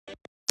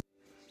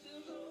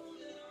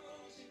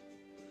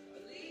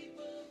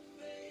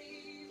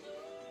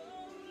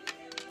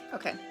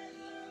Okay.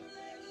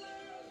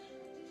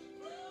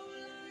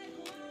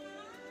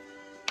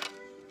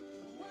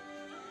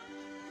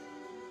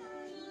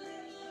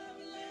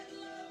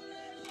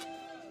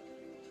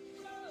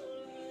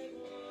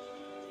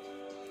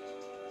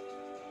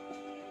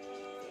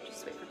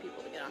 Just wait for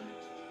people to get on.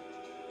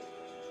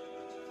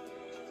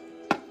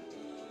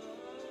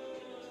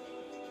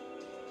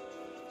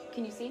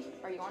 Can you see?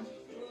 Are you on?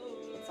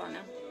 It's on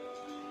now.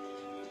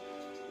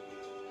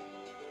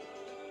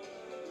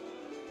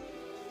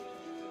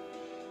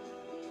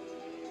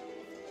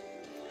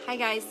 Hi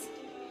guys.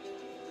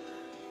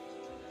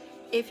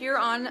 If you're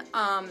on,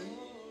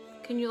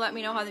 can you let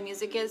me know how the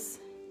music is?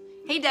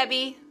 Hey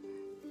Debbie.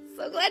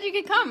 So glad you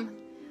could come.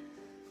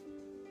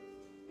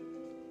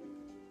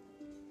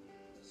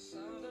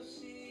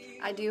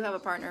 I do have a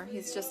partner.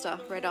 He's just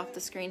right off the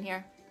screen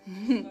here.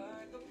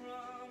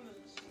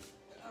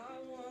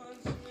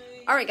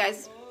 All right,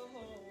 guys.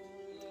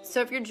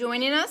 So if you're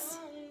joining us,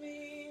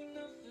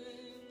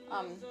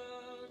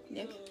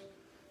 Nick,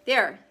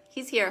 there,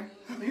 he's here.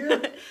 I'm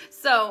here.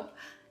 So,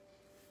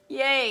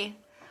 yay.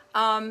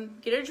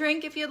 Get a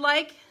drink if you'd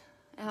like.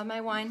 I have my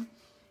wine.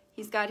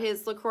 He's got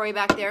his LaCroix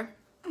back there.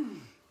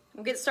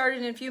 We'll get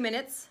started in a few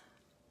minutes.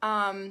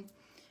 Don't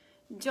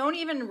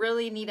even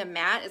really need a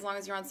mat as long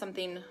as you're on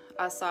something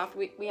soft.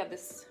 We have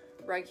this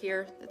rug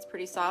here that's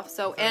pretty soft.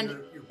 So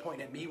you're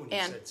pointing at me when you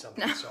said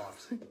something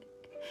soft.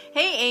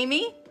 Hey,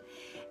 Amy.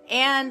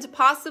 And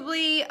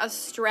possibly a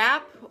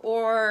strap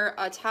or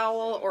a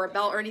towel or a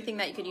belt or anything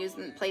that you could use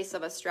in place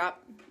of a strap.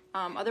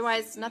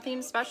 Otherwise,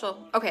 nothing special.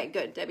 Okay,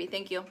 good, Debbie.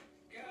 Thank you.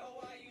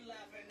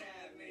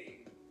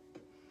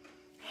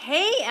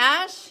 Hey,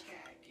 Ash.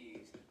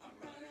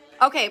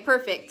 Okay,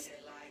 perfect.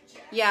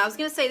 Yeah, I was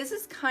going to say, this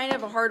is kind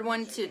of a hard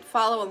one to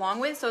follow along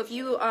with. So if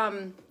you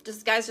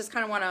guys just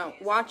kind of want to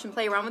watch and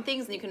play around with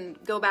things, and you can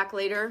go back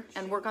later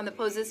and work on the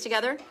poses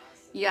together.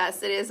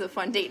 Yes, it is a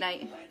fun date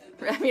night.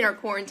 I mean, our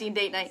quarantine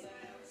date night.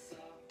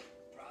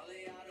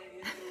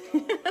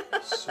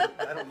 So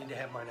I don't need to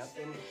have mine up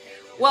then?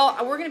 Well,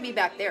 we're going to be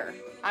back there.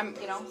 so I'm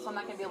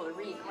not going to be able to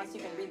read unless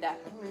you can read that.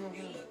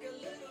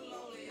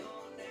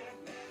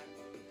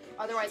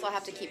 Otherwise, I'll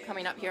have to keep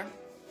coming up here.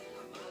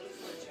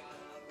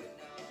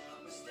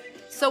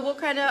 So we'll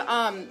kind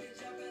of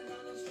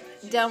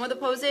done with the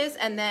poses,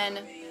 and then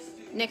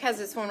Nick has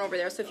his phone over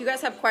there. So if you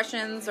guys have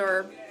questions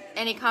or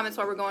any comments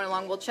while we're going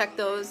along, we'll check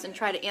those and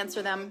try to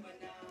answer them.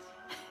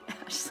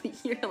 Ashley,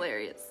 you're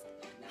hilarious.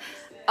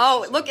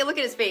 Oh, look at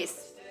his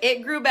face.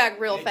 It grew back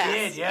real fast.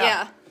 It did,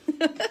 yeah.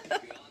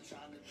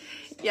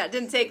 Yeah, it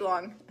didn't take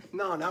long.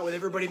 No, not with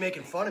everybody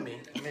making fun of me.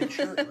 I made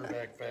sure it grew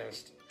back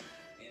fast.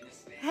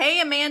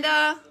 Hey,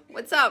 Amanda.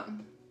 What's up?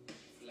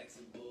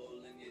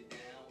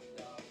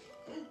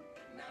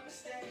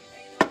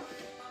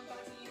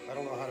 I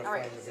don't know how to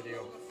find the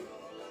video.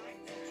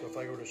 So if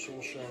I go to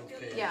SoulShine's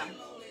page. Yeah,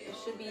 it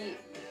should be.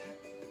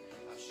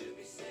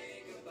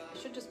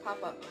 It should just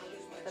pop up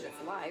that it's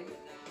live.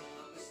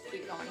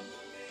 Keep going.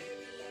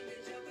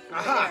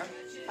 Aha!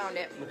 There, found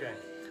it. Okay.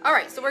 All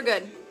right, so we're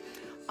good.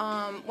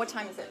 What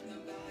time is it?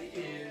 It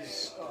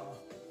is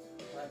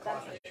 9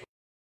 o'clock.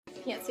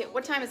 Can't see it.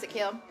 What time is it,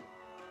 Caleb?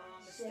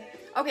 6.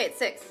 Okay, it's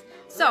 6.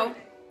 So,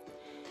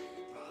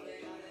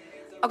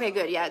 okay,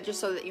 good. Yeah, just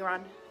so that you're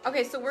on.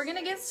 Okay, so we're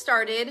gonna get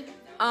started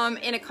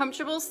in a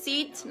comfortable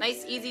seat,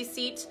 nice easy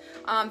seat,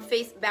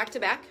 face back to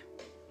back.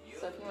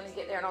 So if you want to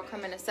get there, and I'll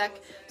come in a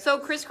sec. So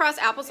crisscross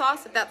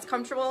applesauce, if that's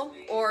comfortable,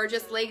 or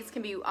just legs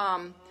can be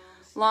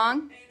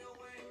long.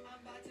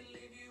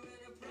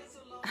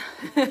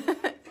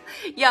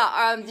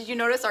 Yeah, did you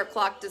notice our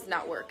clock does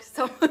not work?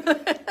 So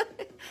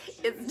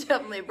it's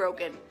definitely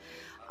broken.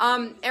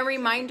 A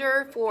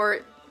reminder for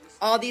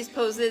all these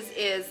poses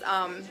is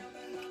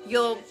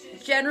you'll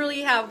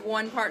generally have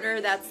one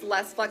partner that's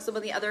less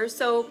flexible than the other.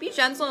 So be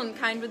gentle and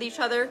kind with each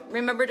other.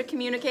 Remember to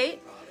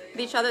communicate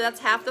with each other. That's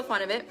half the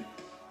fun of it.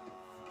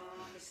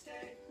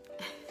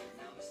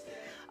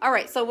 All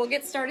right, so we'll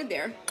get started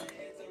there.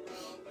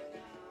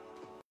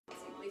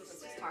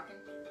 Lisa's just talking.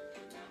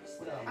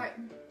 All right.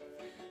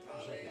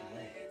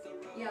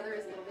 Yeah, there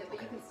is a little bit,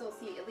 but you can still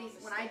see, at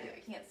least when I do, I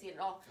can't see it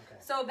at all. Okay.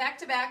 So back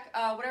to back,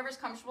 whatever's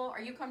comfortable. Are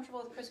you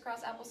comfortable with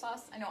crisscross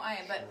applesauce? I know I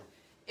am, but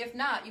if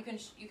not, you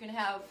can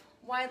have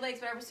wide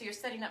legs, whatever, so you're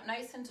sitting up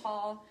nice and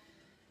tall.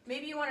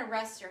 Maybe you want to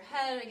rest your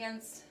head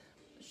against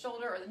the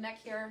shoulder or the neck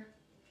here.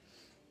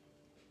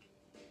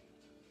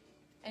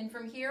 And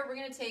from here, we're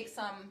going to take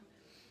some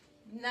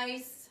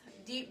nice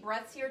deep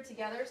breaths here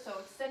together. So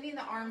extending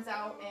the arms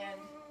out and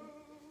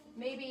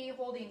maybe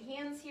holding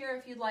hands here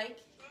if you'd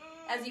like.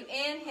 As you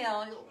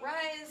inhale, you'll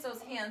rise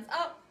those hands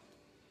up,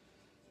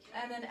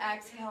 and then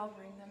exhale,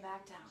 bring them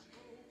back down.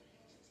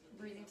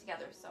 Breathing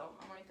together, so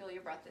I want to feel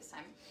your breath this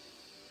time.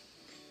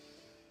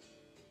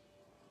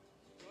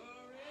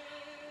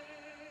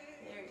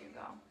 There you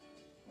go.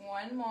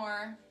 One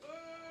more.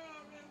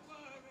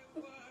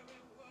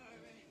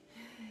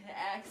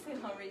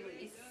 Exhale,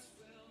 release.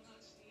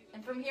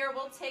 And from here,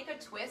 we'll take a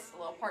twist, a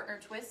little partner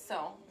twist.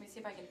 So let me see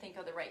if I can think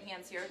of the right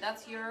hands here.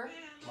 That's your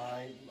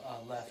My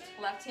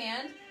left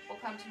hand will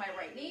come to my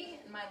right knee,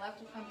 and my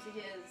left will come to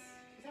his.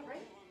 Is that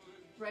right?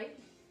 Right?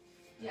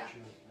 Yeah.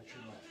 That's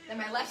your left. Then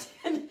my left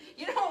hand.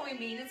 You know what we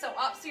mean. And so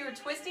up, so you're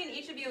twisting.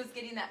 Each of you is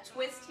getting that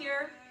twist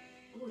here.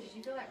 Ooh, did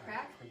you feel that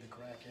crack? Heard the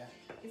crack, yeah.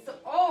 So,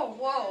 oh,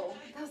 whoa,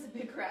 that was a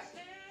big crack.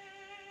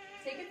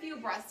 Take a few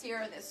breaths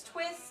here in this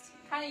twist,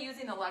 kind of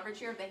using the leverage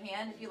here of the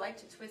hand if you like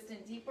to twist in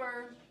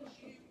deeper.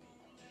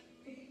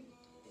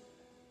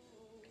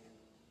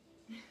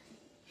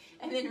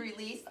 And then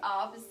release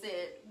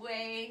opposite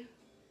way.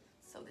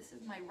 So this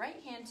is my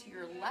right hand to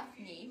your left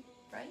knee,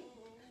 right?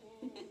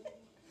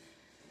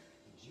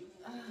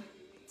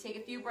 Take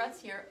a few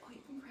breaths here. Oh, you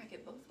can crack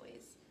it both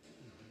ways.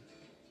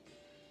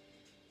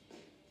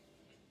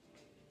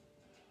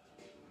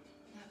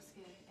 That was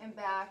good. And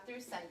back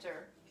through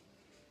center.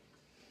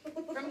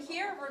 From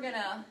here, we're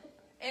gonna,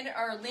 in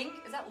our link,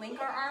 is that link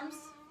our arms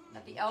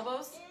at the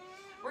elbows?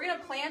 We're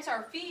gonna plant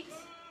our feet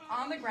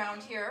on the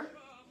ground here.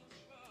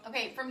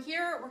 Okay, from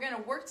here, we're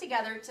gonna work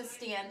together to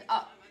stand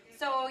up.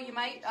 So you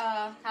might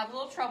have a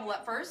little trouble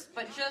at first,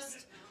 but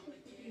just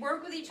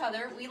work with each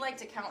other. We like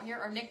to count here,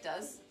 or Nick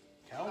does.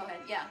 Count? Go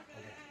ahead, yeah.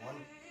 Okay, 1,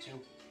 2,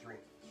 3.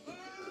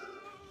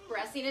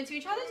 Pressing into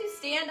each other to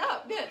stand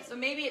up, good. So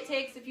maybe it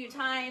takes a few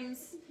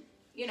times,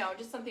 you know,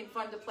 just something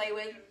fun to play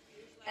with.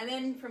 And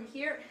then from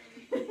here,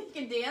 you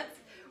can dance.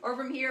 Or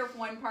from here, if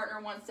one partner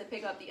wants to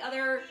pick up the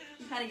other,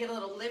 you kind of get a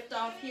little lift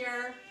off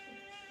here.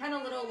 Kind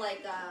of a little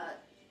like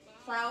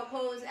plow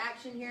pose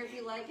action here if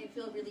you like, and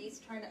feel release.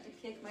 Try not to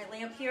kick my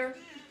lamp here.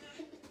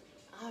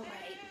 All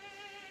right.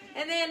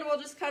 And then we'll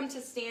just come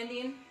to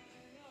standing.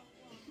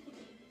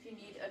 If you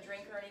need a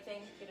drink or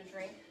anything, get a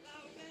drink.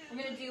 I'm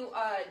going to do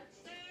a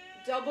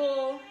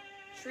double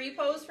tree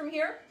pose from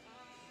here.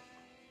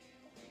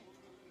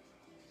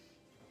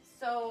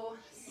 So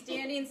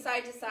standing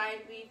side to side,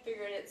 we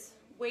figured it's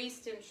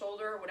waist and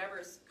shoulder, whatever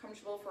is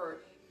comfortable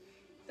for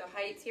the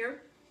heights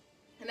here.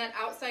 And that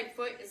outside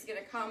foot is going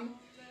to come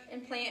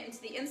and plant into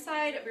the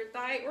inside of your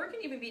thigh, or it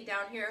can even be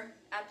down here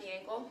at the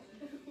ankle.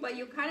 But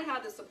you kind of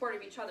have the support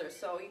of each other,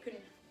 so you can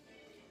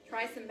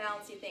try some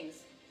bouncy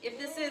things. If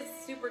this is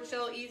super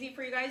chill, easy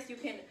for you guys, you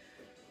can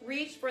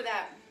reach for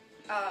that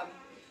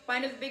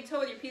bind of the big toe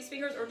with your peace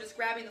fingers, or just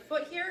grabbing the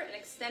foot here and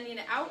extending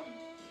it out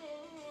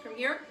from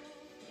here,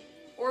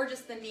 or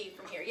just the knee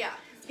from here. Yeah,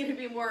 it's going to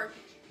be more,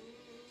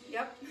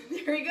 yep,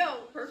 there you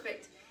go,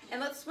 perfect.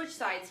 And let's switch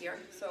sides here,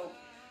 so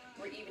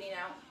we're evening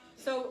out.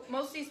 So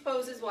most of these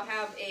poses will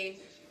have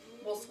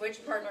we'll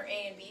switch partner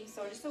A and B,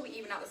 so just so we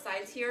even out the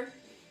sides here.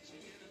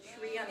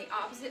 Tree on the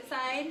opposite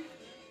side.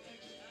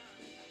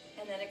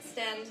 And then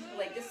extend,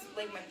 like this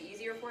leg might be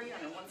easier for you.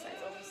 I don't know, one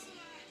side's always,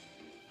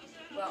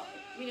 well,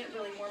 we didn't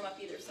really warm up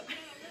either, so.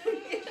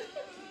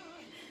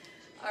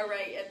 All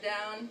right, and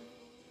down.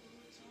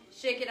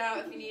 Shake it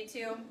out if you need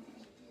to.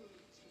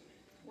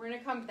 We're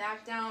gonna come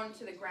back down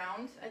to the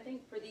ground, I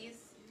think, for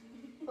these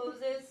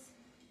poses.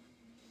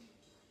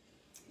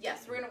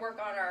 Yes, we're gonna work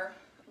on our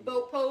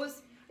boat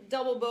pose,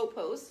 double boat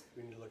pose.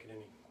 Do we need to look at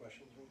any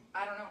questions?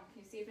 I don't know,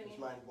 can you see if any?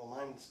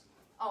 Mine's.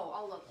 Oh,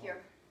 I'll look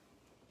here.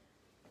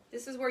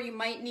 This is where you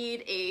might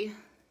need a,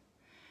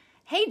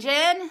 hey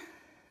Jen.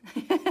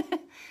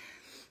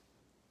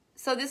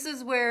 So this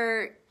is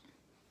where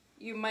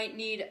you might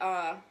need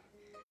on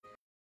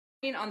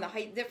the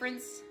height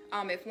difference.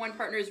 If one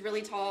partner is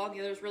really tall, the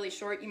other is really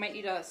short, you might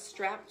need a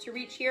strap to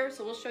reach here.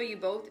 So we'll show you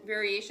both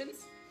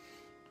variations.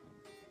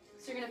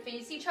 So you're gonna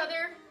face each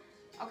other.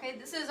 Okay,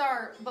 this is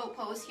our boat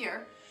pose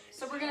here.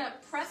 So we're gonna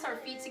press our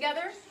feet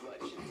together.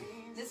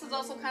 This is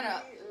also kind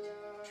of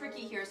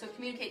tricky here, so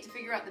communicate to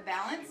figure out the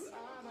balance.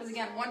 Because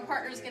again, one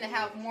partner is gonna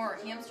have more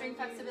hamstring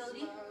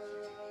flexibility.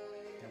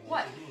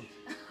 What?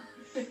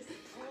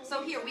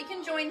 So here, we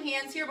can join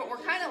hands here, but we're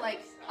kind of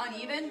like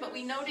uneven, but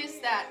we notice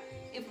that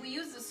if we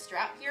use the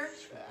strap here,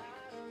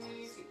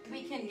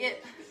 we can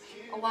get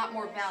a lot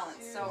more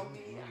balance. So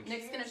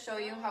Nick's gonna show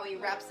you how he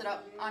wraps it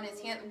up on his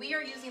hand. We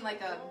are using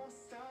like a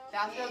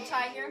bathrobe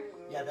tie here.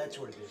 Yeah, that's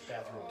what it is,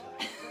 bathrobe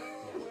tie.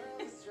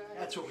 Yeah.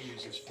 That's what we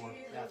use this for,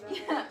 bathrobe.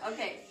 Yeah,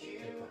 okay.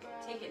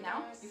 Take it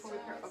now, before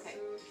we, okay.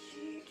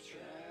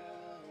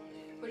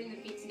 Putting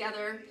the feet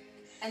together,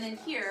 and then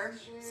here,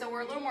 so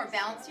we're a little more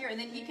balanced here, and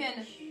then he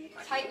can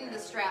tighten the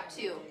strap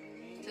too,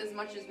 to as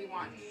much as we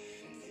want.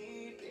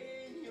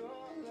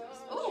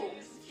 Oh,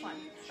 it's fun,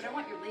 but I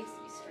want your legs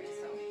to be straight,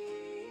 so,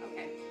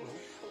 okay.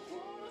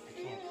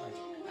 I can't,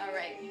 all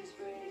right.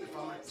 if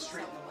I want to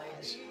straighten the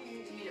legs. Do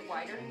you need it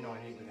wider? No,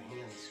 I need with the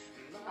hands.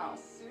 Oh.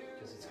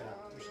 Because it's gonna,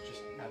 there's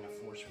just not enough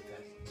force with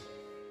that.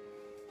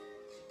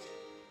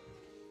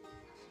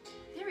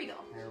 There we go.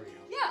 There we go.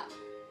 Yeah.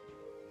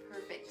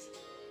 Perfect.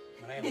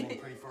 But I have it in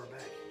pretty far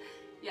back.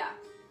 Yeah.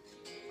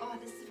 Oh,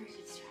 this is a very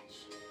good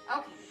stretch.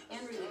 Okay,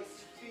 and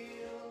release.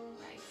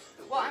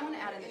 Nice. Well, I want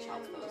to add in the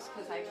child's pose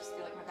because I just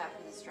feel like my back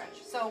needs a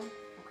stretch. So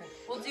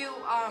we'll do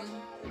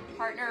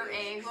partner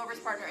A, whoever's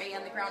partner A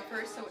on the ground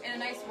first. So in a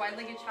nice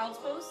wide-legged child's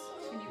pose,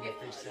 can you get?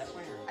 Face that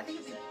way, or? I think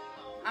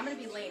I'm going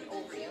to be laying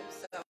over you.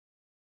 So.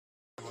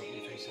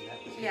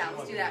 Yeah,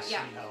 let's do that.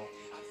 Yeah.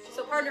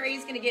 So partner A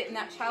is going to get in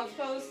that child's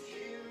pose.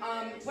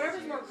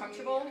 Whatever's more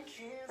comfortable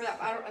for that.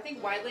 I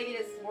think wide-legged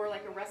is more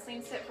like a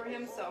wrestling sit for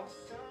him, so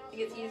I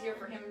think it's easier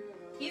for him.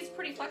 He's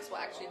pretty flexible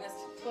actually in this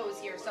pose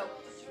here. So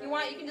if you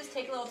want, you can just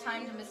take a little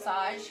time to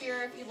massage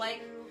here if you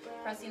like.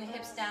 Pressing the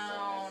hips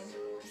down,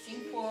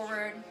 pressing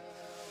forward.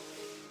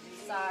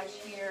 Massage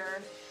here,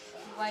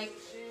 if you like.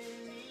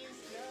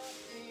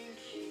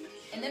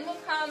 And then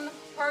we'll come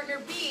partner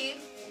B,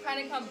 we'll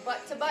kind of come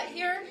butt to butt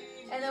here,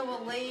 and then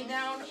we'll lay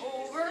down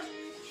over,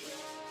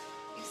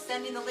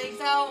 extending the legs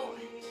out,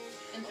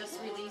 and just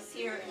release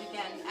here. And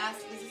again, ask,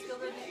 does this feel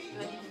good? Do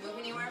I need to move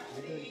anywhere?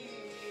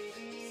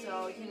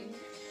 So you can,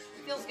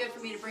 it feels good for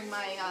me to bring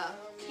my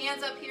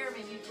hands up here,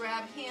 maybe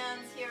grab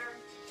hands here.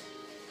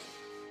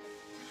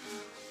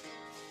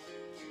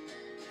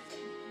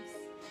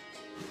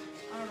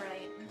 All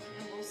right,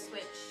 and we'll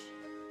switch.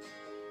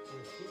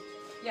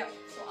 Yep,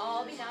 so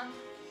I'll be done.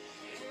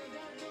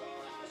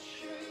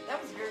 That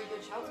was a very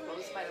good child's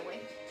pose, by the way.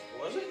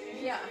 Was it?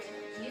 Yeah,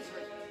 knees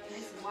were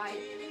nice and wide.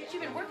 But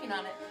you've been working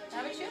on it,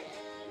 haven't you?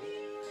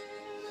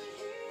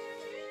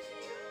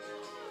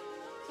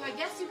 So I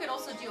guess you could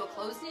also do a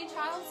closed knee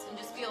child's and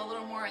just feel a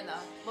little more in the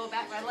low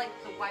back. But I like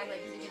the wide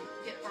leg because you can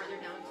get farther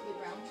down to the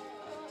ground.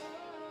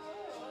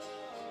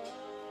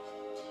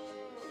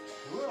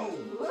 Whoa!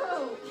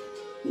 Whoa!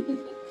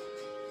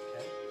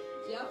 Okay.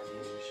 Yep.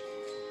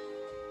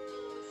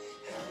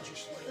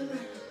 Just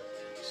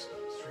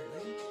straight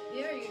leg.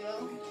 There you go.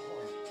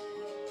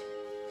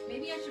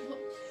 Maybe I should put.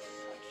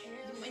 Do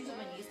you mind put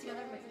my knees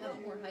together? Might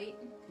have more height.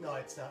 No,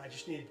 it's not.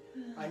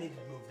 I need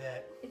to move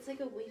that. It's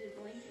like a weighted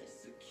blanket.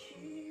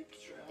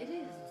 It is.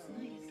 It's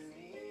nice.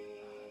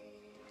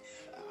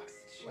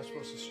 Am I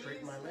supposed to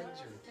straighten my legs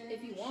or?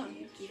 If you want,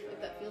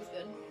 if that feels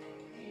good.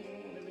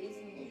 Release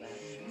and move back.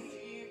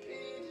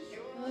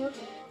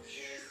 Okay.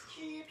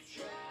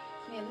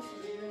 Man, this is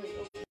really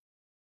good.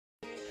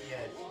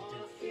 Yeah, it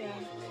did. Yeah.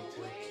 For me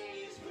too.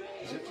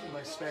 Is it? Am I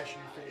smashing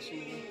your face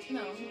into it?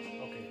 No.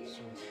 Okay,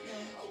 so. No.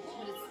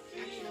 But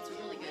it's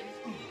really good.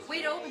 Way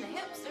to open the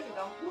hips. There you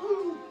go.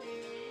 Woo!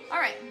 All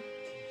right.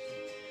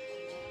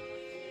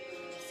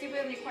 See if we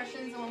have any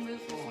questions, and we'll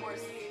move to some more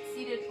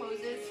seated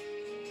poses.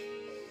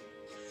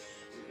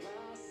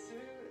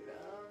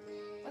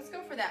 Let's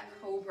go for that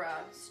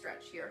cobra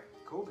stretch here.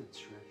 COVID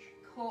stretch.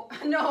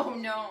 No,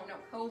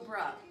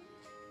 cobra.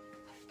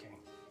 Okay.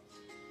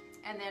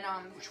 And then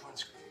Which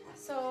one's?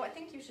 so I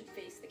think you should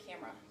face the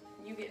camera.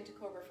 You get into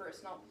cobra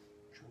first. No.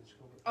 Which one's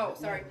COVID? Oh,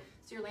 sorry.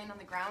 So you're laying on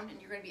the ground and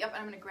you're going to be up, and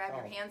I'm going to grab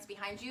your Oh. hands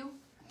behind you.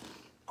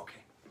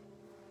 Okay.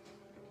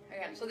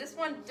 Again, so this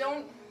one,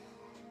 don't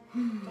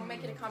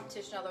make it a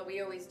competition, although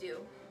we always do.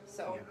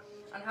 So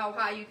on how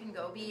high you can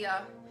go. Be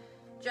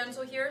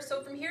gentle here.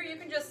 So from here, you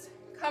can just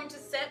come to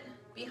sit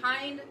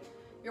behind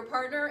your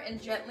partner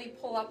and gently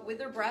pull up with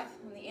their breath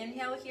on the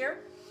inhale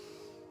here,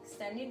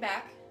 extending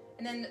back.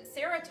 And then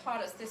Sarah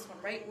taught us this one,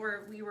 right?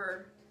 Where we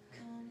were,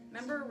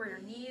 remember where your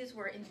knees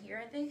were in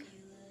here, I think?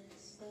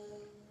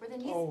 Were the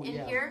knees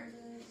in here?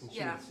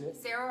 Yeah.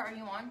 Sarah, are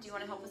you on? Do you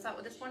want to help us out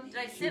with this one? Did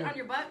I sit on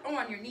your butt? Oh,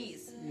 on your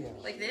knees. Yeah.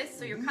 Like this.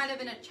 So you're kind of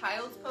in a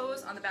child's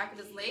pose on the back of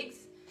his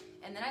legs.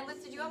 And then I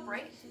lifted you up,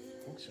 right?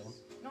 I think so.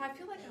 No, I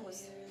feel like I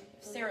was,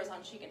 if Sarah's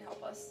on, she can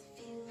help us.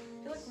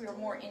 I feel like we were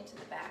more into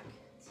the back.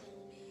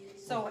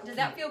 So does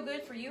that feel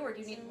good for you, or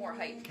do you need more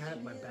height? Kind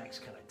of, my back's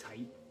kind of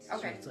tight.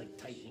 Okay. So it's like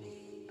tightening.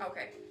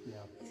 Okay.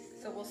 Yeah.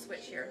 So we'll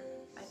switch here.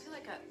 I feel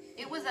like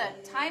it was a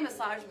Thai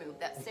massage move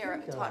that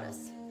Sarah taught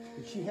us.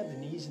 Did she have the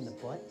knees in the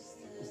butt?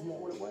 Isn't that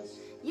what it was?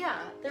 Yeah,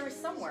 there was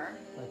somewhere.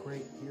 Like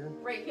right here?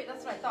 Right here,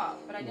 that's what I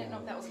thought, but I didn't know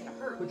if that was gonna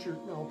hurt.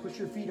 Put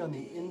your feet on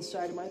the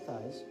inside of my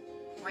thighs.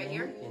 Right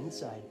here?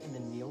 Inside, and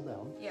then kneel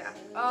down. Yeah.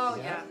 Oh,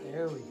 yeah.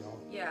 There we go.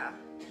 Yeah.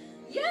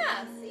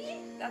 Yeah,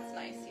 see? That's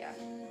nice, yeah.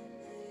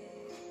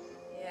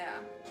 Yeah.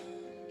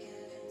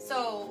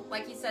 So,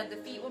 like you said, the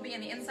feet will be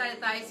on the inside of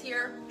the thighs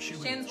here.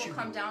 Shins will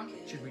come down.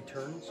 Should we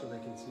turn so they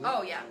can see it?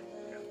 Oh, yeah.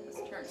 Let's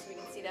turn so we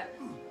can see that.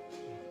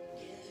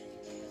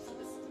 So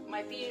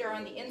my feet are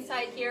on the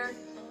inside here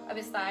of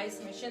his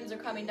thighs. My shins are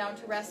coming down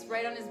to rest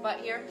right on his butt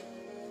here.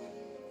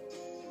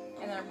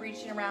 And then I'm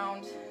reaching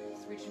around,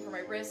 just reaching for my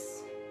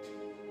wrists.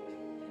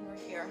 And we're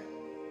here.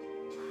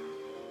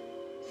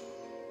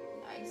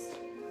 Nice.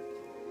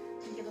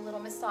 And give a little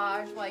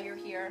massage while you're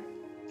here.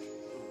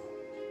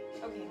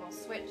 Okay, we'll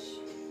switch.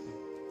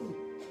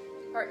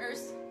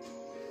 Partners.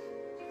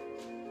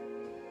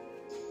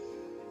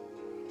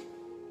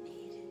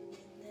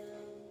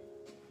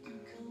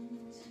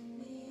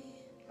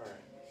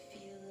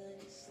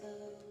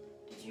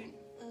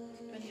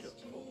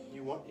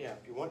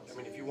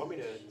 If you want me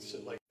to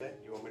sit like that,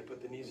 you want me to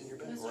put the knees in your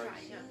butt? Let's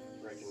try, yeah.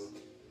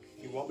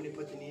 You want me to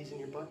put the knees in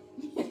your butt?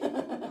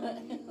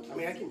 I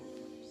mean, I can,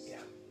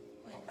 yeah.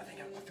 I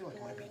feel like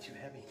it might be too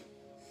heavy.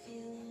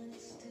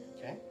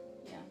 Okay?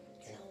 Yeah.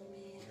 Okay.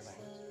 Here my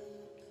hands.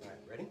 All right,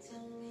 ready?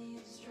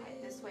 Let's try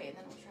it this way, and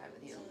then we'll try it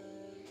with you.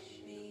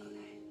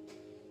 Okay.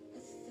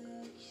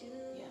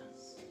 Yeah.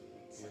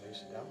 You want to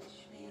sit down?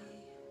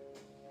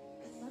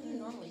 How do you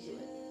normally do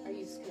it? Are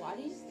you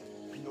squatting?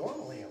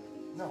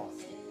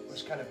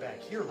 was kind of back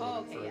here a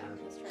little bit okay, further. yeah.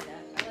 Let's try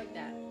that. I like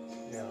that.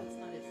 Yeah. So it's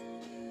not as...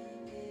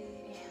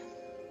 Yeah.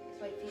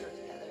 So my feet are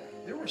together.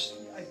 There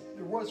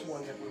was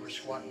one that we were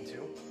squatting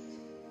to,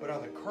 but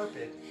on the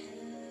carpet,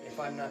 if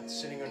I'm not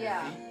sitting on your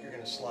feet, you're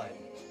going to slide.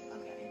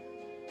 Okay.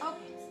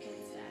 Okay, let's get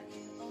that.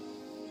 All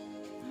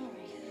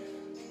right.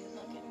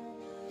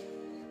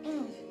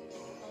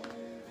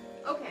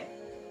 Okay.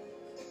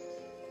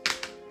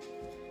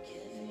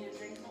 You need a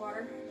drink of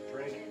water?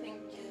 Drink. Anything?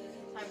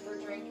 Time for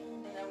a drink,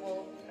 and then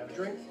we'll... Have a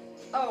drink?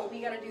 Oh, we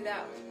got to do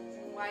that.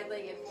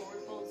 Wide-legged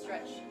forward fold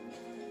stretch.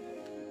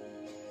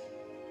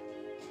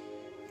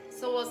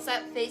 So we'll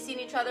set facing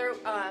each other.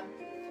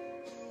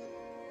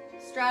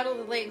 Straddle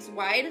the legs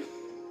wide.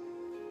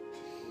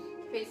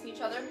 Facing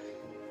each other.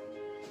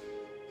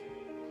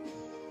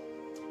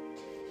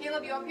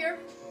 Caleb, you up here?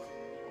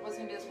 I was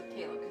going to do this with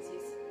Caleb because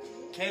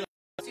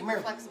he's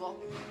super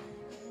flexible.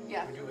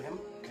 Yeah. Can we do with him?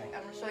 Okay.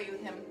 I'm going to show you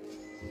him.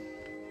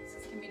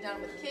 This can be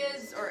done with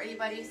kids or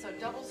anybody. So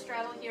double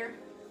straddle here.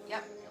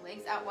 Yep, your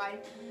legs out wide.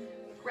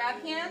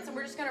 Grab hands, and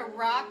we're just going to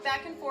rock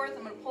back and forth.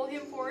 I'm going to pull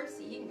him forward.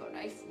 See, he can go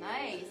nice.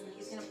 And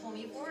he's going to pull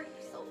me forward.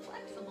 You're so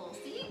flexible.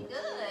 See?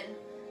 Good.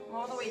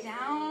 All the way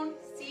down.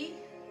 See?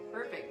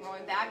 Perfect.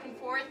 Rolling back and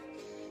forth.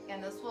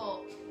 And this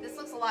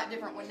looks a lot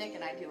different when Nick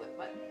and I do it,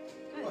 but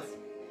good. What?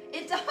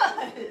 It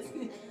does.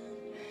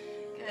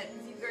 Good.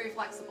 He's very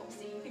flexible.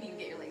 See, you can even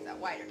get your legs out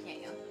wider,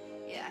 can't you?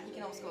 Yeah, he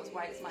can almost go as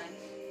wide as mine.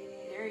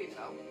 There you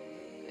go.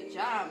 Good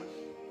job.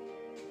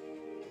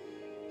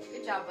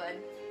 Good job, bud.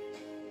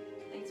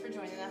 Thanks for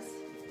joining us.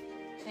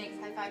 Thanks.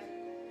 High five.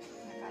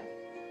 High five.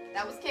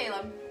 That was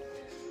Caleb.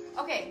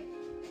 Okay.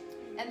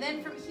 And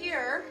then from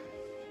here,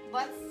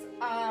 let's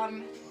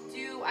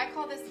do, I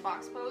call this the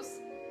box pose.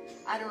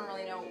 I don't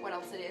really know what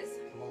else it is.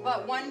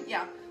 But one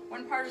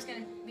part is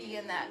going to be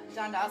in that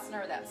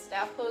Dandasana or that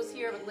staff pose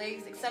here with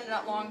legs extended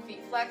out long,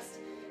 feet flexed.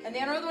 And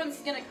the other one's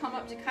going to come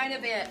up to kind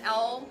of an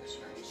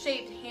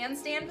L-shaped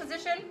handstand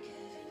position.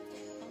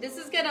 This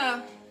is going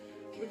to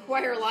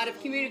require a lot of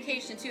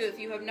communication too if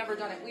you have never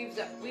done it.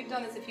 We've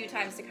done this a few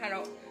times to kind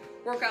of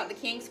work out the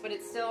kinks, but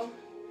it's still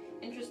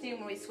interesting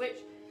when we switch.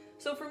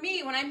 So for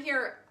me, when I'm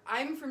here,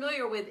 I'm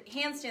familiar with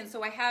handstands,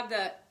 so I have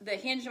the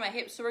hinge in my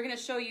hips. So we're going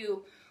to show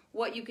you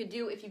what you could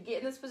do if you get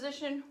in this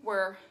position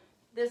where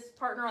this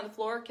partner on the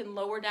floor can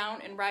lower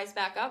down and rise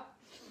back up.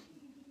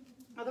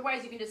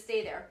 Otherwise, you can just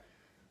stay there.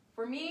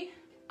 For me,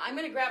 I'm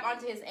going to grab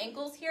onto his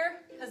ankles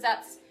here because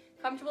that's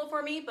comfortable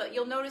for me, but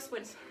you'll notice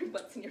when, sorry,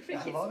 butts in your face.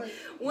 I love it.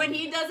 When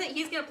he does it,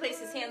 he's going to place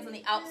his hands on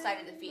the outside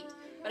of the feet.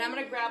 But I'm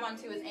going to grab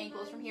onto his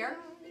ankles from here.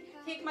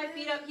 Kick my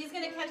feet up. He's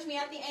going to catch me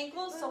at the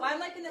ankles. So I'm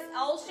like in this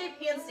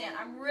L-shaped handstand.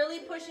 I'm really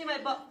pushing my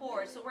butt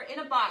forward. So we're in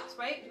a box,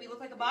 right? Do we look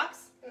like a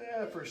box?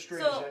 Yeah, for as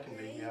straight as I can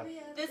be, yeah.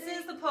 This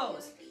is the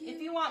pose. If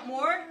you want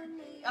more,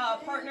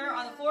 partner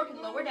on the floor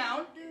can lower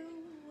down.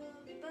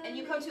 And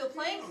you come to a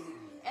plank.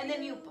 And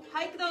then you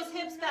hike those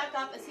hips back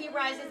up as he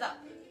rises up.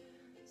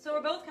 So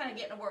we're both kind of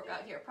getting a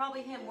workout here.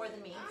 Probably him more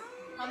than me.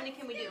 How many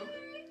can we do?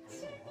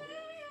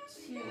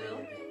 2.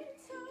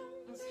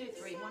 Let's do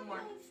 3. One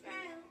more.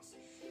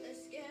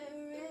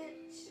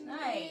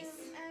 Nice.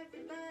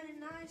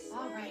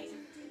 All right.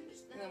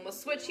 And then we'll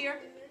switch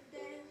here.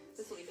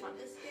 This will be fun.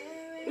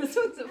 This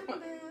one's so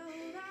fun.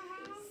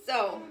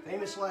 So.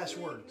 Famous last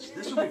words.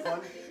 This will be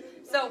fun.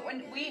 So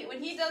when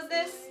he does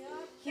this,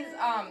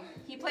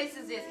 he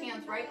places his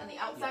hands right on the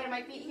outside of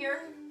my feet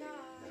here.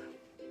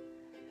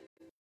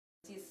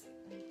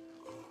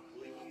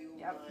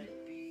 Yep.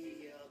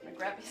 I'm gonna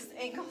grab his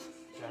ankle.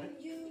 Got it?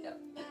 Yep.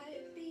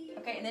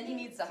 Okay, and then he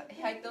needs to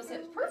hike those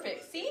hips.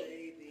 Perfect.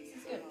 See? This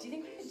is good. Do you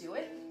think we can do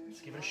it? Let's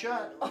give it a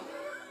shot. Oh.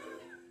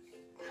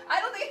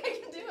 I don't think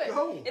I can do it.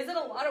 Go. Is it a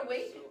lot of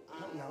weight? I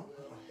don't know.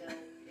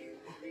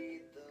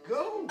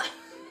 Go.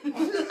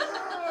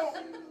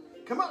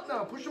 Come up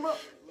now. Push him up.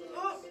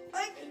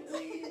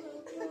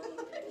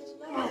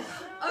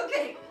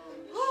 Okay.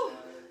 Whew.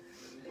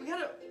 We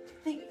gotta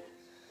think.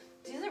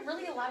 Is it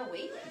really a lot of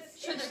weight?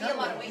 Should there be a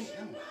lot of weight?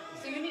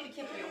 So you need to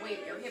keep your weight,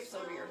 your hips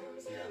over your.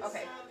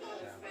 Okay.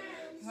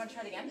 You want to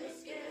try it again?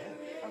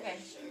 Okay.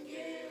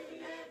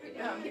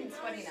 I'm getting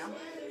sweaty now.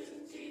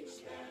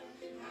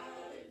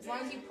 As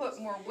long as you put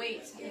more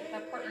weight, I think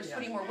that partner's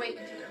putting more weight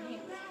into their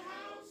hands.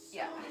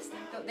 Yeah.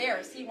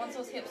 There. See, once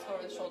those hips go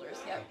over the shoulders.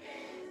 Yep.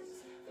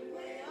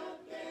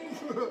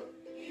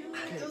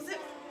 Those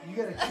hips. You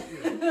gotta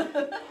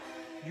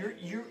keep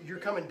you're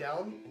coming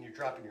down and you're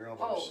dropping your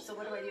elbows. Oh, so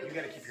what do I do? You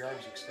gotta keep your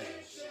arms extended.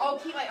 Oh,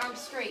 keep my arms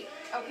straight.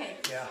 Okay.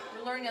 Yeah.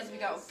 We're learning as we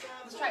go.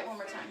 Let's try it one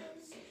more time.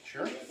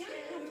 Sure. Yeah,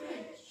 I'm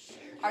fine.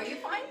 Are you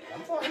fine?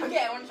 I'm fine.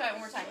 Okay, I want to try it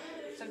one more time.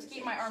 So to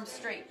keep my arms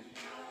straight.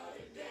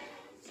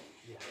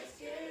 Yeah.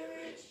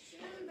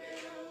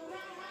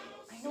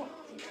 I know.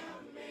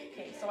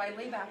 Okay, so I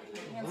lay back with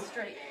my hands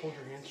straight. Hold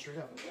your hands straight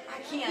up.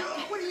 I can't.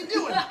 What are you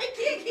doing? I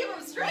can't keep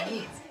them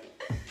straight.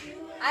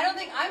 I don't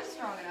think I'm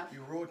strong enough.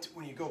 You rotate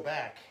when you go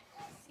back.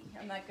 See,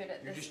 I'm not good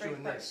at You're this just straight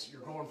doing part. this.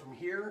 You're going from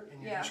here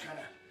and you're just kind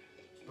of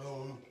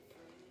boom.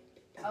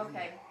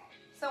 Okay.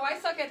 So I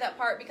suck at that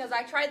part because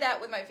I tried that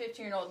with my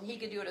 15-year-old and he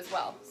could do it as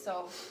well.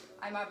 So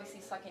I'm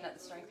obviously sucking at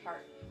the strength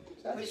part.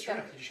 That's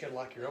strength. You just gotta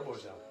lock your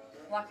elbows out.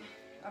 Lock.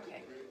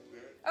 Okay.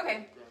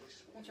 Okay.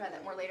 We'll try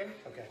that more later.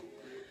 Okay.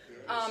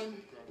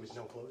 With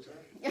no clothes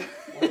on?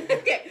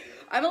 Okay.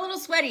 I'm a little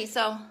sweaty,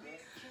 so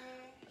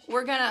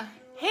we're gonna.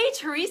 Hey,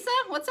 Teresa,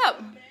 what's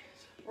up?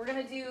 We're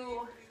gonna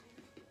do.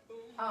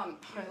 I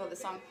love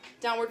this song.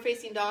 Downward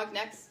facing dog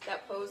next.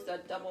 That pose,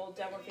 the double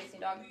downward facing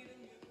dog.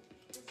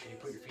 Can you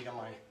put your feet on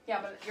mine?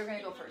 Yeah, but you're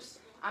gonna go first.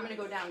 I'm gonna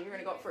go down. You're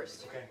gonna go up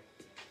first. Okay.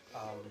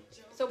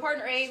 So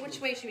partner A, which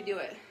way should we do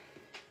it?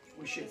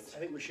 I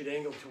think we should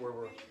angle to where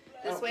we're.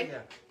 This way? Yeah.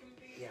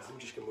 Yeah, I'm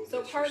just gonna move.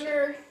 So this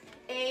partner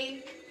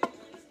A,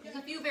 there's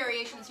a few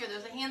variations here.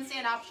 There's a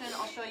handstand option.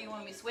 I'll show you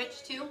when we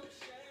switch to.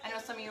 I know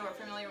some of you are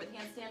familiar with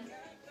handstand.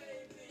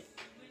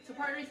 So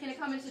partner is going to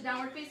come into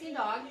downward facing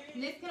dog.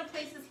 Nick's going to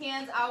place his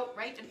hands out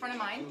right in front of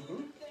mine.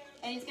 Mm-hmm.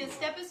 And he's going to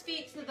step his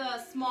feet to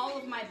the small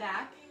of my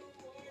back.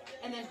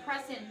 And then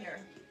press in here.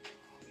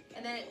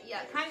 And then,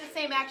 yeah, kind of the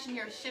same action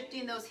here.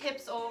 Shifting those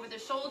hips over the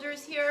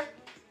shoulders here.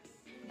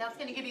 That's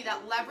going to give you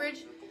that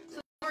leverage. So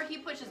the more he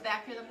pushes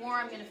back here, the more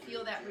I'm going to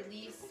feel that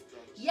release.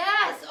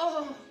 Yes!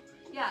 Oh!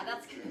 Yeah,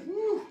 that's good.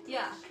 Woo.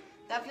 Yeah,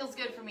 that feels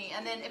good for me.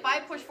 And then if I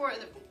push forward,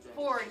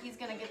 he's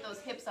going to get those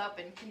hips up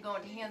and can go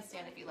into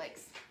handstand if he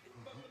likes.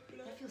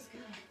 That feels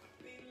good.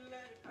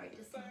 All right,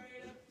 just...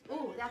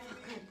 Ooh, that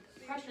felt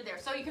good. Pressure there.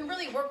 So you can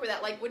really work with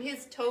that. Like when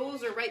his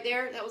toes are right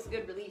there, that was a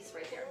good release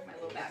right there, my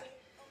low back.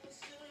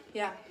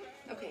 Yeah.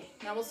 Okay,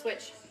 now we'll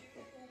switch.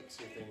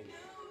 See if they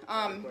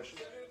need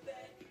questions.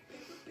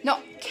 No,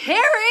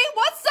 Carrie,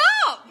 what's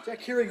up? Is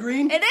that Carrie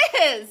Green? It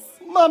is.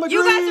 Mama Green.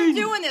 You guys are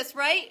doing this,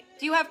 right?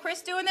 Do you have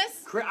Chris doing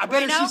this? I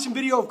better see some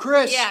video of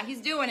Chris. Yeah,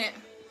 he's doing it.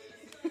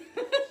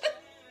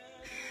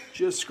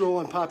 Just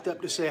scrolling, popped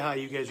up to say hi.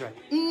 You guys right?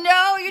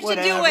 No, you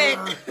should do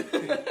Whatever.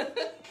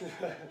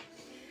 it.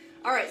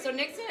 All right, so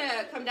Nick's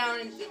gonna come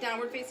down in the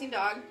downward facing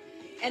dog,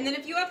 and then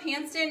if you have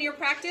handstand in your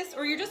practice,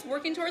 or you're just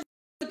working towards,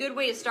 it's a good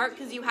way to start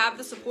because you have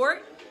the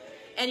support,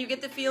 and you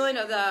get the feeling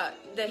of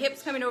the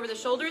hips coming over the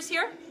shoulders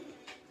here.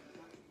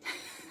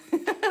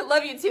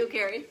 Love you too,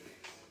 Carrie.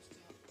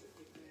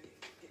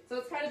 So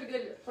it's kind of a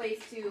good place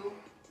to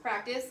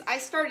practice. I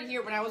started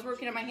here when I was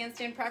working at my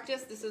handstand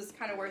practice. This is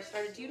kind of where I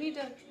started. Do you need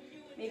to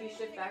maybe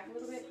shift back a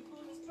little bit?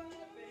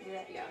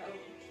 Yeah.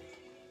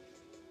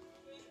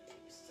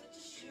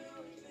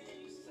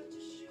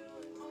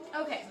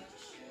 Okay.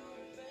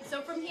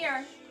 So from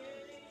here,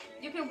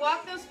 you can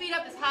walk those feet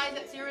up as high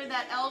as you're in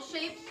that L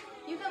shape.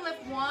 You can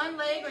lift one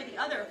leg or the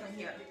other from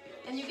here.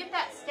 And you get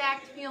that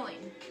stacked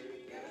feeling.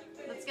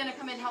 That's going to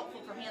come in helpful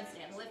for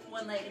handstand. Lift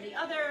one leg and the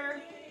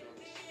other.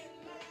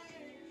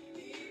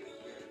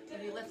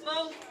 And you lift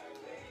both.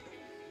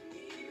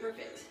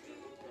 Perfect.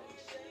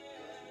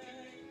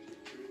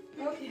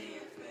 Okay.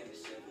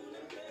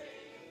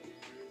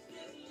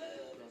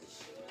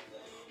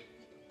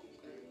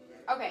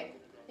 Okay,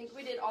 I think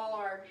we did all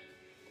our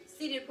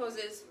seated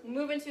poses. We'll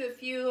move into a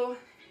few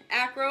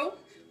acro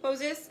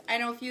poses. I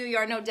know a few of you,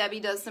 I know Debbie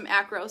does some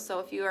acro, so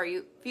a few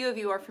of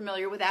you are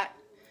familiar with that.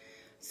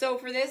 So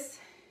for this,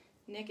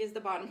 Nick is the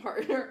bottom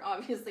partner,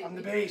 obviously. I'm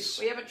the base.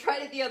 We haven't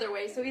tried it the other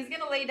way. So he's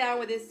gonna lay down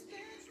with his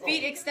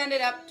feet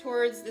extended up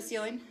towards the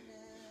ceiling.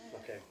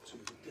 Okay, so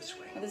we go this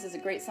way. Oh, this is a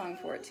great song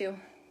for it too.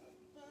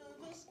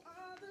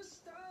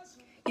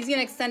 He's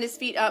gonna extend his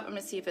feet up. I'm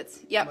gonna see if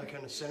it's, yep. Am I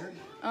kind of centered?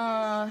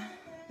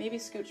 Maybe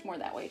scooch more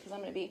that way because I'm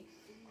gonna be.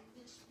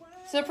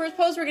 So the first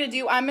pose we're gonna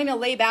do, I'm gonna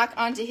lay back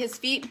onto his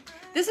feet.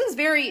 This is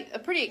a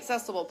pretty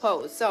accessible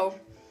pose. So,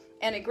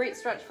 and a great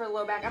stretch for the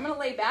low back. I'm gonna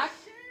lay back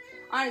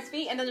on his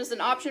feet, and then there's an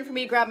option for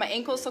me to grab my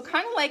ankles. So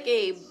kind of like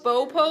a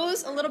bow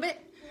pose a little bit.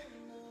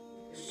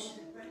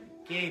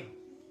 Gabe.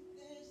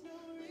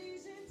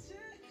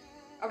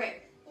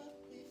 Okay.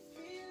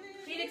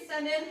 Feet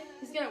extended.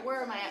 He's gonna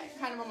wear my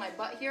kind of on my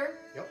butt here.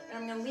 Yep. And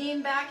I'm gonna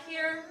lean back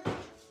here.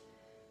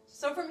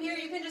 So from here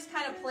you can just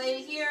kind of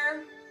play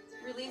here,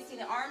 releasing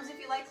the arms if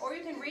you like, or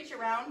you can reach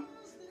around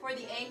for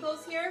the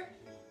ankles here.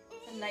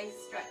 It's a nice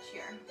stretch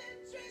here.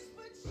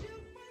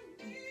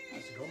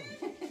 How's it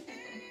going?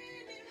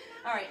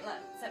 All right,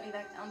 set me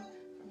back down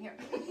from here.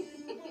 Okay.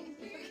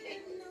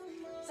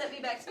 Set me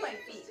back to my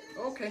feet.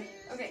 Okay.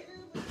 Okay.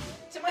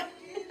 To my.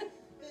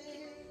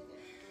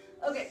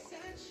 Okay.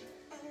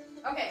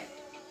 Okay.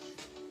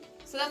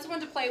 So that's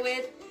one to play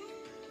with.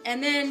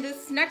 And then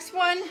this next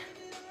one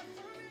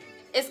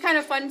is kind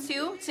of fun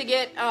too, to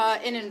get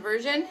an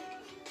inversion.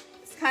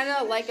 It's kind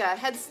of like a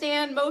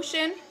headstand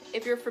motion.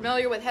 If you're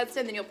familiar with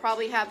headstand, then you'll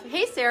probably have,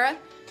 hey Sarah,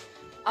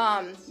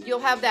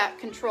 you'll have that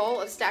control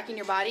of stacking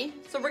your body.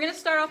 So we're gonna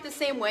start off the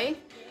same way,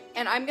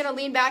 and I'm gonna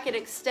lean back and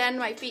extend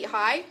my feet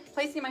high,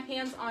 placing my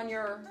hands on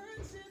your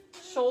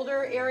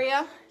shoulder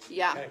area.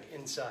 Yeah. Kind of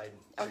inside.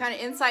 Oh, kind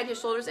of inside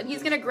his shoulders, and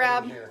he's gonna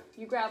grab,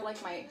 you grab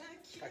like my,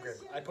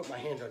 I put my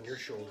hand on your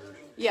shoulder.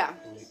 yeah,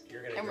 And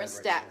you're gonna and we're grab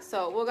stacked. right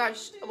So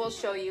we'll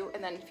show you,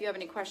 and then if you have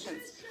any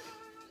questions.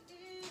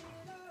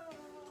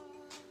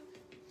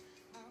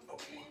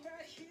 Okay.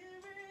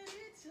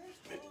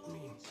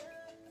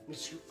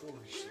 Okay.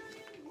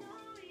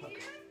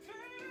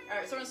 All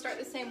right, so I'm gonna start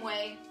the same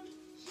way.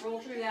 Roll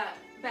through that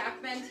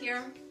back bend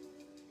here.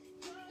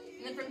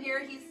 And then from here,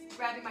 he's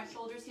grabbing my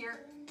shoulders here.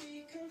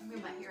 I'm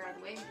moving my hair out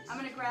of the way. I'm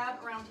gonna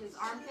grab around his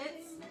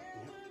armpits.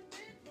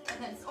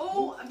 And then,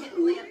 oh, I'm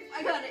hitting the lamp.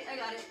 I got it.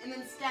 And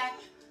then stack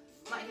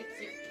my hips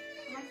here.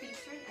 Are my feet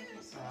straight? I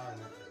can't see. Now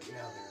they're,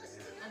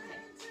 yeah. Okay.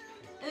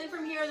 And then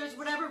from here, there's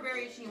whatever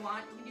variation you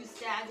want. You can do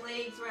stag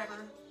legs,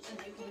 whatever, and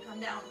then you can come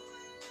down.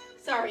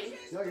 Sorry.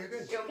 No, you're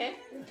good. You okay?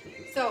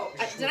 So,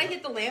 did I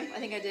hit the lamp? I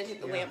think I did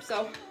hit the lamp.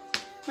 So,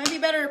 might be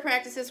better to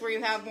practice this where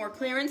you have more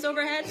clearance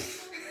overhead.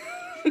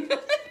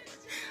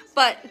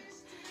 But,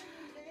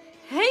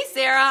 hey,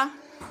 Sarah.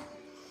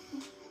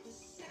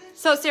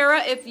 So,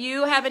 Sarah, if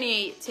you have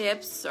any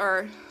tips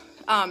or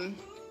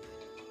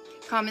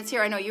comments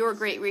here, I know you were a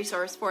great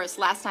resource for us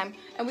last time.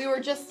 And we were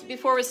just,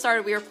 before we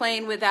started, we were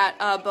playing with that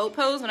boat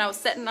pose when I was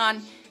sitting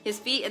on his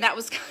feet, and that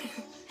was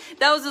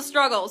that was a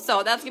struggle.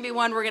 So that's gonna be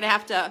one we're gonna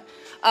have to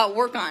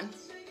work on.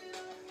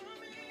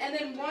 And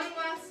then one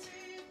last.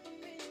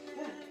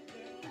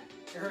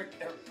 Eric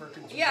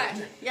Perkins. Yeah,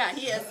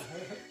 he is.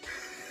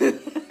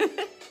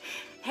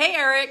 Hey,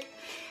 Eric.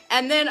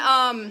 And then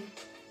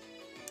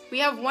we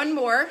have one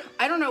more.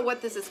 I don't know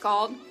what this is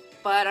called,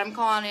 but I'm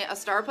calling it a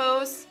star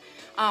pose.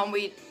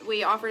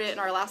 We offered it in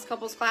our last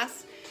couples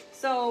class.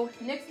 So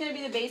Nick's gonna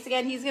be the base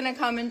again. He's gonna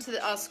come into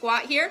the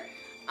squat here.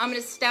 I'm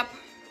gonna step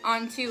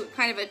onto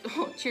kind of a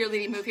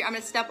cheerleading move here. I'm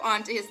gonna step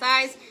onto his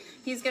thighs.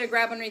 He's gonna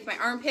grab underneath my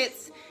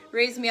armpits,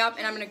 raise me up,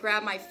 and I'm gonna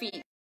grab my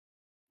feet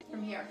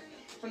from there.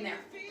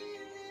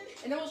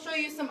 And then we'll show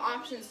you some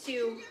options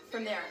too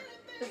from there.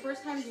 The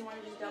first time, do you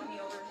want to just dump me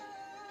over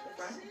the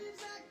front?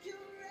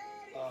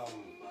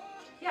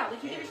 Yeah,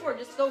 like you did before.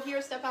 Just go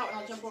here, step out, and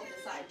I'll jump over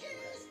the side.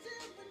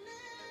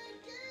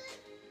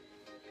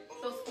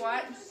 So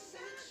squat,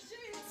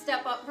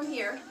 step up from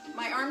here.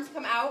 My arms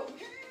come out.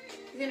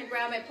 I'm gonna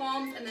grab my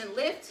palms and then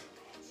lift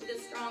with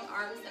his strong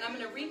arms. And I'm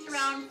gonna reach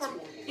around.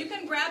 You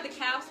can grab the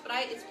calves, but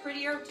it's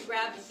prettier to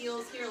grab the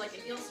heels here like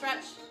a heel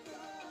stretch.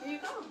 Here you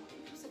go.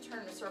 Just a turn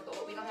in a circle,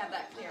 but we don't have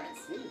that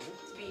clearance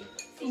to be.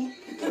 See?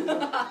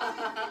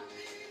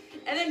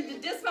 And then to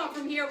dismount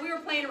from here, we were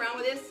playing around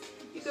with this.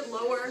 You could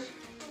lower.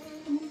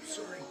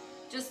 Sorry.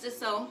 Just as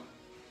so.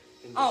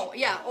 Oh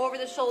yeah, over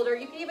the shoulder.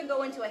 You can even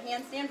go into a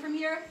handstand from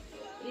here.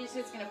 He's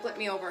just gonna flip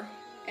me over.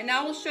 And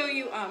now we'll show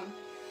you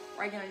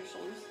where I get on your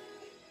shoulders.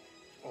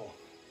 Oh.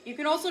 You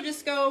can also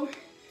just go,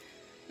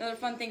 another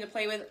fun thing to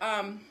play with.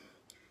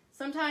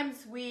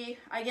 Sometimes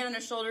I get on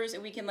his shoulders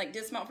and we can like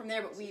dismount from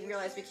there, but we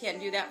realize we can't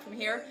do that from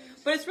here.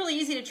 But it's really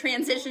easy to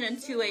transition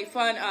into a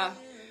fun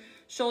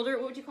shoulder,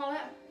 what would you call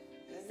that?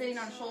 Sitting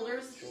on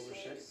shoulders. Shoulder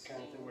sit,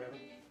 kind of thing, whatever.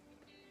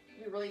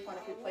 It'd be really fun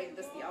if we played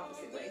this the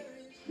opposite way.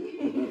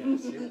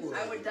 Yes, it would.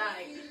 I would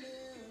die.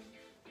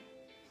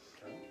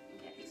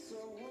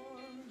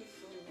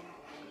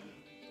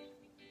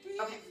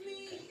 Okay.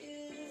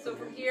 So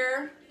from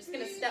here, just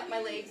gonna step my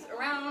legs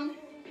around.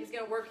 He's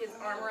gonna work his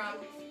arm around.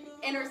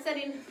 And we're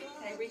setting,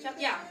 can I reach up?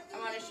 Yeah,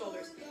 I'm on his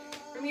shoulders.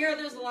 From here,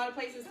 there's a lot of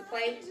places to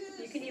play.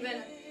 You can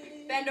even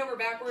bend over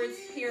backwards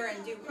here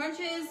and do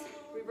crunches.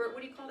 Revert,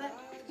 what do you call that?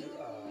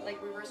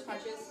 Like reverse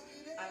crunches.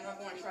 I don't know if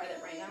I want to try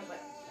that right now, but.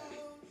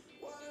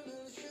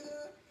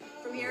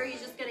 From here,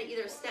 he's just gonna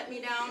either step me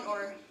down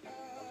or,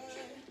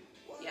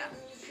 yeah,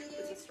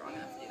 because he's strong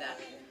enough to do that.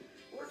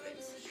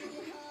 Perfect.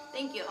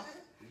 Thank you.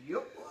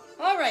 Yep.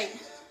 All right.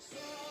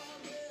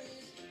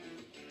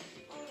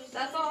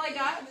 That's all I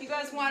got. If you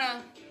guys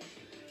wanna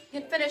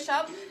finish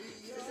up,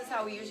 this is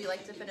how we usually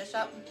like to finish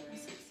up.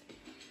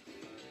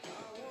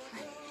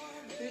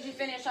 We usually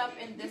finish up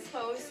in this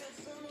pose,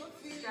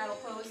 straddle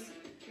pose.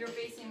 You're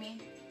facing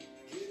me.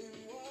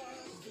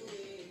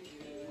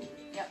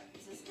 Yep.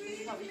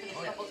 This is how we finish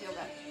couples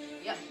yoga.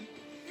 Yep.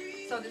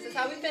 So this is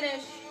how we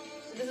finish.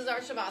 This is our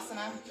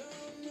Shavasana.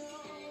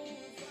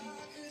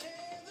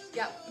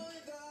 Yep.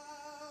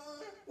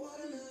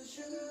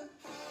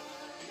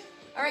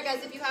 All right,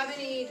 guys, if you have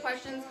any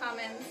questions,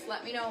 comments,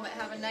 let me know. But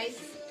have a nice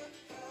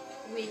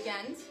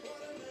weekend.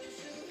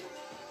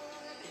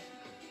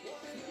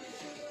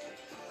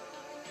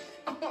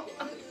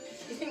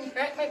 You can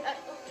crack my back.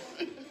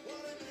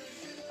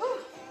 Are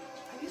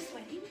you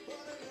sweating?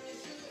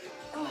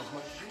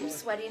 Oh, I'm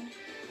sweating.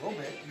 A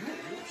little bit.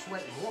 You're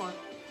sweating more.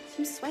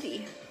 I'm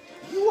sweaty.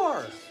 You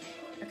are.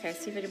 Okay,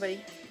 see if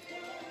anybody.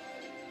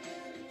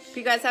 If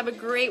you guys have a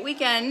great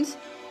weekend.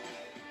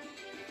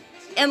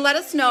 And let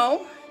us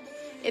know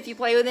if you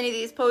play with any of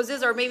these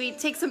poses, or maybe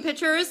take some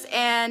pictures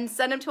and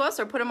send them to us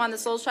or put them on the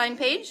SoulShine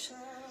page.